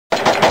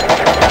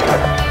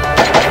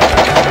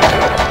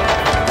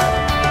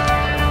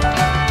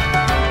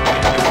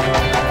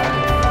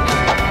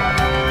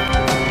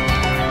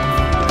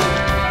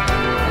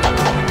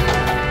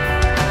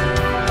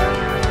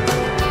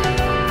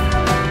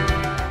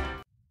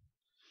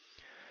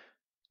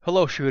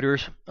Hello,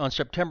 shooters. On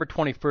September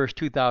 21st,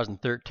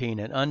 2013,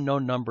 an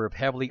unknown number of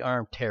heavily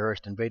armed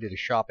terrorists invaded a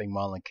shopping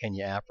mall in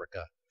Kenya,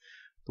 Africa.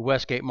 The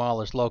Westgate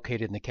Mall is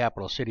located in the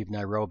capital city of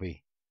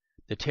Nairobi.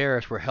 The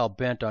terrorists were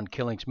hell-bent on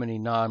killing as many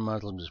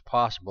non-Muslims as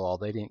possible,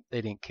 although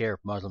they didn't care if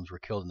Muslims were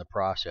killed in the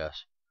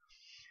process.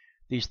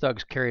 These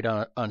thugs carried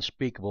on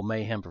unspeakable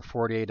mayhem for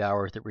 48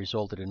 hours that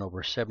resulted in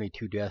over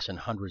 72 deaths and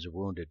hundreds of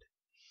wounded.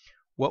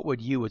 What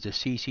would you as a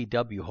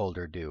CCW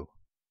holder do?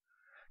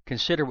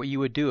 Consider what you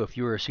would do if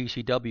you were a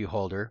CCW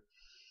holder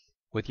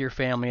with your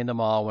family in the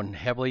mall when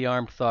heavily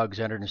armed thugs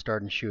entered and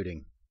started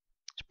shooting.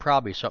 It's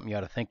probably something you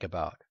ought to think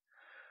about.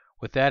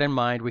 With that in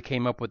mind, we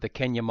came up with the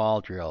Kenya Mall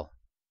Drill.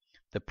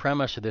 The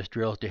premise of this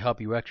drill is to help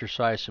you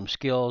exercise some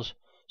skills,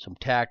 some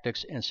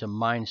tactics, and some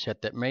mindset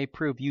that may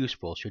prove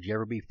useful should you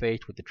ever be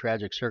faced with the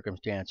tragic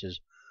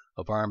circumstances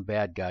of armed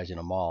bad guys in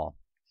a mall.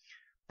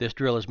 This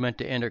drill is meant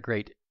to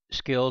integrate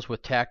skills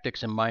with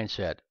tactics and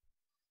mindset.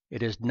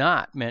 It is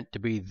not meant to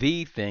be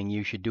the thing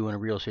you should do in a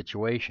real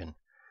situation.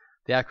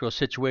 The actual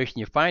situation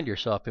you find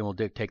yourself in will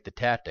dictate the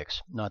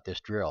tactics, not this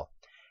drill.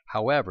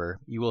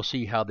 However, you will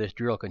see how this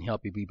drill can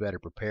help you be better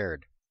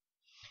prepared.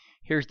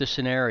 Here's the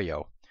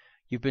scenario.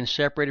 You've been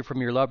separated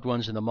from your loved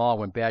ones in the mall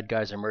when bad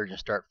guys emerge and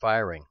start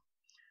firing.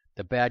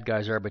 The bad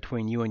guys are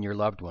between you and your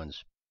loved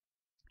ones.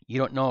 You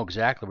don't know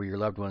exactly where your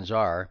loved ones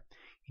are.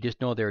 You just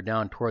know they're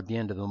down toward the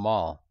end of the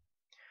mall.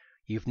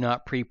 You've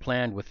not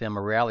pre-planned with them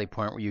a rally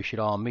point where you should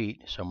all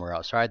meet, somewhere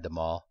outside the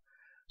mall,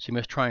 so you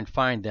must try and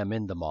find them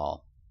in the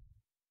mall.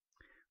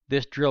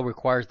 This drill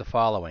requires the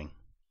following: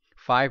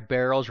 5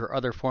 barrels or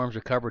other forms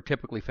of cover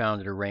typically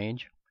found at a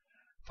range,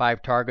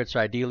 5 targets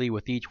ideally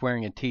with each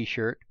wearing a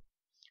t-shirt,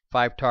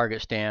 5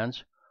 target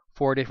stands,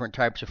 4 different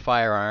types of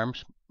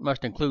firearms,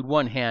 must include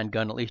 1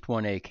 handgun, at least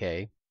 1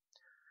 AK.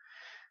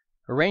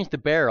 Arrange the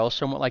barrels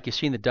somewhat like you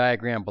see in the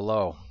diagram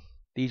below.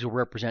 These will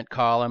represent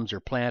columns or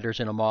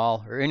planters in a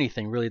mall, or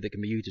anything really that can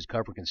be used as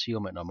cover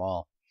concealment in a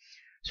mall.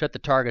 Set the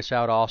targets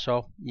out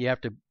also. You have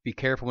to be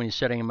careful when you're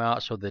setting them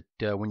out so that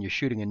when you're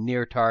shooting a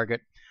near target,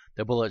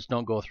 the bullets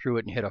don't go through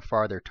it and hit a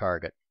farther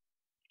target.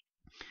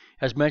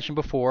 As mentioned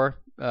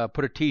before,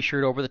 put a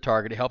t-shirt over the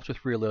target. It helps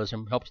with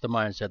realism, helps the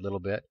mindset a little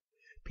bit.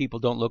 People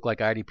don't look like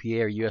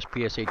IDPA or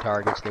USPSA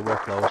targets. They wear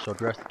clothes, so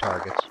address the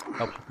targets.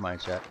 Helps with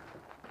mindset.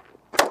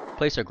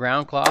 Place a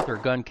ground cloth or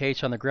gun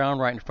case on the ground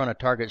right in front of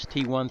targets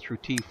T1 through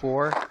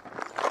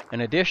T4,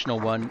 an additional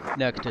one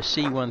next to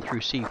C1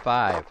 through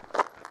C5.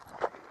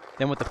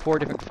 Then with the 4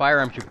 different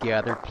firearms you've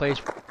gathered, place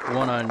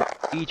one on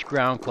each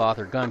ground cloth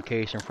or gun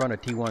case in front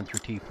of T1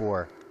 through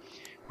T4.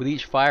 With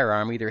each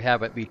firearm, either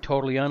have it be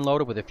totally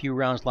unloaded with a few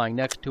rounds lying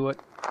next to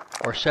it,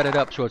 or set it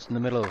up so it's in the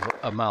middle of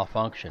a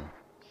malfunction.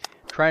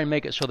 Try and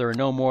make it so there are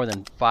no more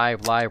than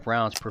 5 live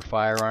rounds per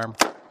firearm.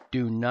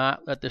 Do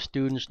not let the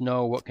students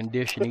know what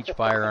condition each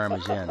firearm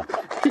is in.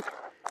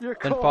 Then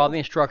follow the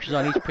instructions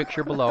on each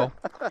picture below.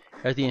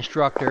 As the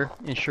instructor,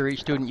 ensure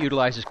each student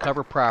utilizes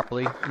cover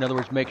properly. In other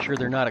words, make sure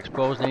they're not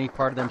exposing any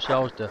part of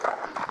themselves to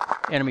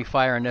enemy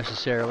fire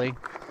unnecessarily.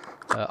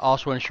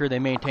 Also ensure they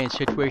maintain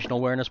situational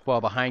awareness while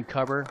behind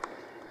cover.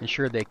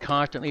 Ensure they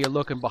constantly are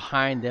looking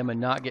behind them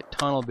and not get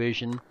tunnel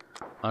vision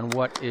on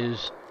what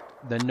is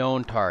the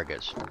known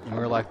targets. In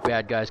real life,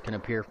 bad guys can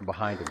appear from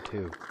behind them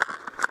too.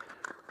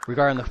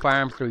 Regarding the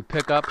firearms that we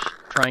pick up,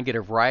 try and get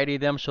a variety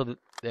of them so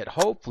that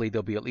hopefully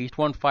there'll be at least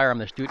 1 firearm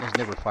the student has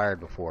never fired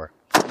before.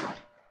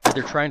 If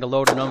they're trying to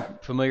load an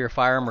unfamiliar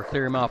firearm or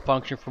clear a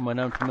malfunction from an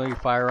unfamiliar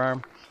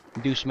firearm,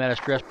 induce them out of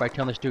stress by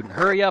telling the student,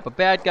 "Hurry up, a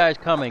bad guy's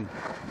coming."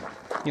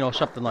 You know,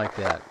 something like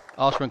that.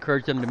 Also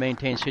encourage them to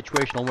maintain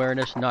situational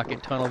awareness and not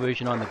get tunnel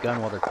vision on the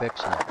gun while they're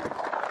fixing it.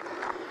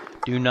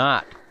 Do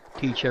not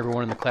teach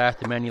everyone in the class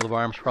the manual of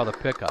arms for all the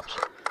pickups.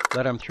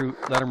 Let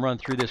them run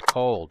through this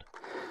cold.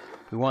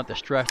 We want the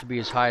stress to be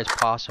as high as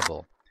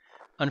possible.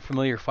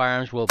 Unfamiliar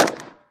firearms will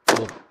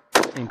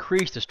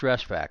increase the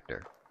stress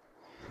factor.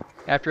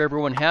 After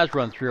everyone has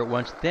run through it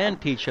once, then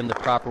teach them the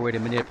proper way to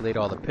manipulate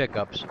all the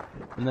pickups,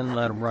 and then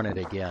let them run it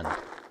again.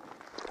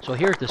 So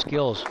here's the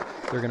skills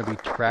they're going to be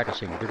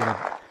practicing. They're going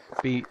to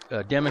be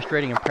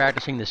demonstrating and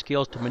practicing the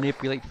skills to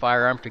manipulate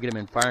firearms to get them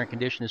in firing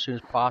condition as soon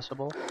as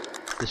possible.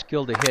 The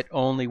skill to hit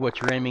only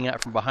what you're aiming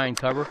at from behind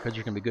cover, because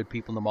you're going to be good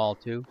people in the mall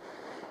too.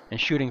 And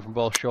shooting from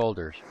both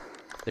shoulders.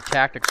 The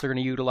tactics they're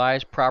going to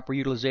utilize: proper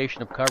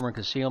utilization of cover and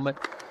concealment.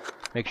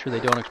 Make sure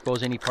they don't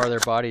expose any part of their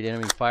body to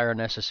enemy fire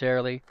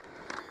unnecessarily.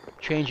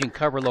 Changing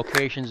cover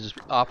locations as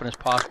often as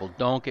possible.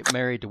 Don't get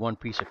married to one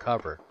piece of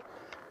cover.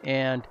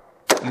 And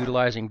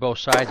utilizing both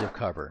sides of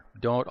cover.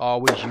 Don't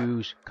always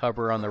use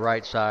cover on the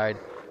right side.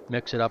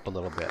 Mix it up a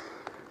little bit.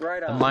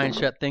 Right on. The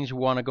mindset things we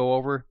want to go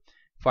over: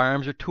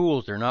 firearms are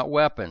tools, they're not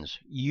weapons.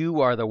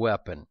 You are the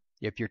weapon.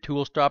 If your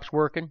tool stops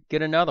working,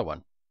 get another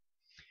one.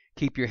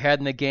 Keep your head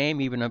in the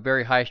game, even in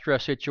very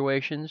high-stress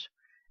situations,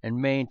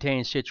 and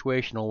maintain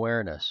situational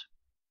awareness.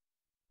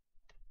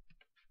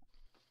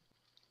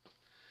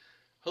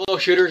 Hello,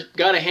 shooters.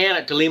 Got to hand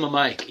it to Lima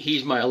Mike.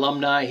 He's my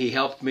alumni. He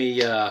helped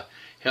me.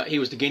 He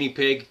was the guinea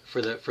pig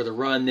for the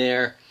run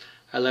there.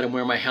 I let him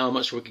wear my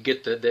helmet so we could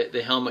get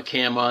the helmet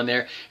cam on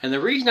there. And the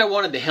reason I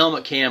wanted the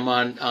helmet cam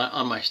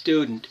on my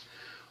student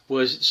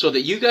was so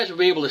that you guys would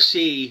be able to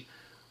see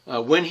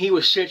when he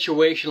was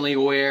situationally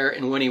aware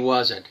and when he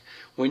wasn't.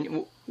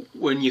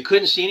 When you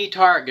couldn't see any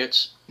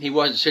targets, he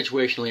wasn't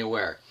situationally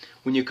aware.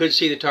 When you could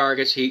see the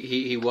targets,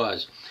 he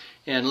was.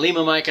 And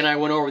Lima Mike and I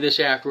went over this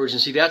afterwards,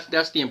 and see,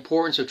 that's the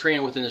importance of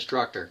training with an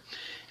instructor.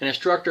 An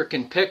instructor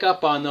can pick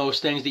up on those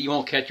things that you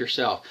won't catch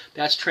yourself.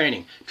 That's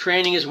training.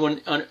 Training is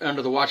when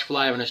under the watchful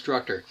eye of an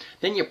instructor.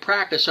 Then you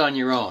practice on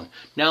your own.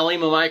 Now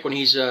Lima Mike, when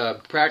he's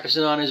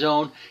practicing on his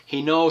own,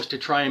 he knows to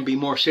try and be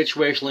more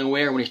situationally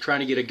aware when he's trying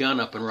to get a gun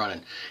up and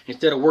running.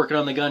 Instead of working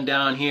on the gun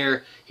down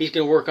here, he's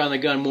going to work on the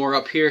gun more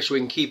up here so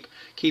he can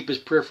keep his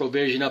peripheral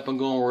vision up and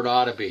going where it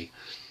ought to be.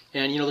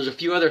 And there's a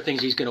few other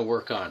things he's going to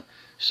work on.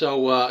 So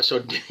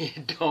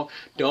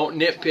don't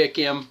nitpick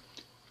him.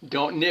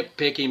 Don't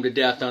nitpick him to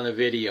death on the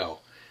video.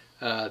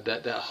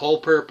 The whole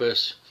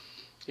purpose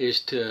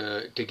is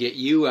to get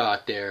you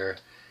out there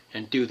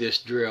and do this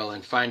drill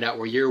and find out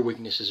where your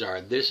weaknesses are.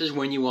 This is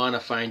when you want to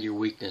find your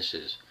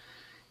weaknesses,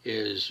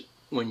 is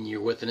when you're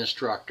with an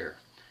instructor.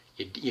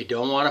 You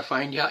don't want to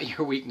find out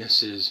your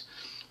weaknesses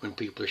when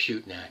people are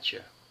shooting at you.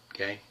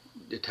 Okay?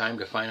 The time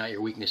to find out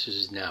your weaknesses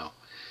is now.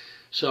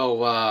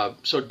 So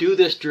do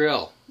this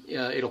drill.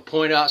 It'll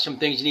point out some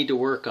things you need to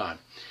work on.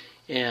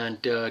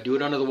 And do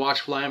it under the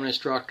watchful eye of an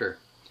instructor.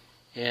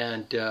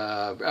 And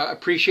I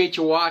appreciate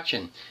you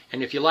watching.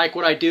 And if you like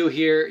what I do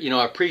here,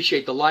 I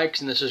appreciate the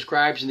likes and the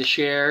subscribes and the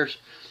shares.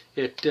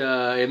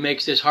 It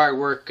makes this hard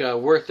work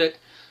worth it.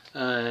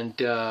 And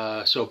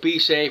so be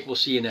safe. We'll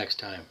see you next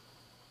time.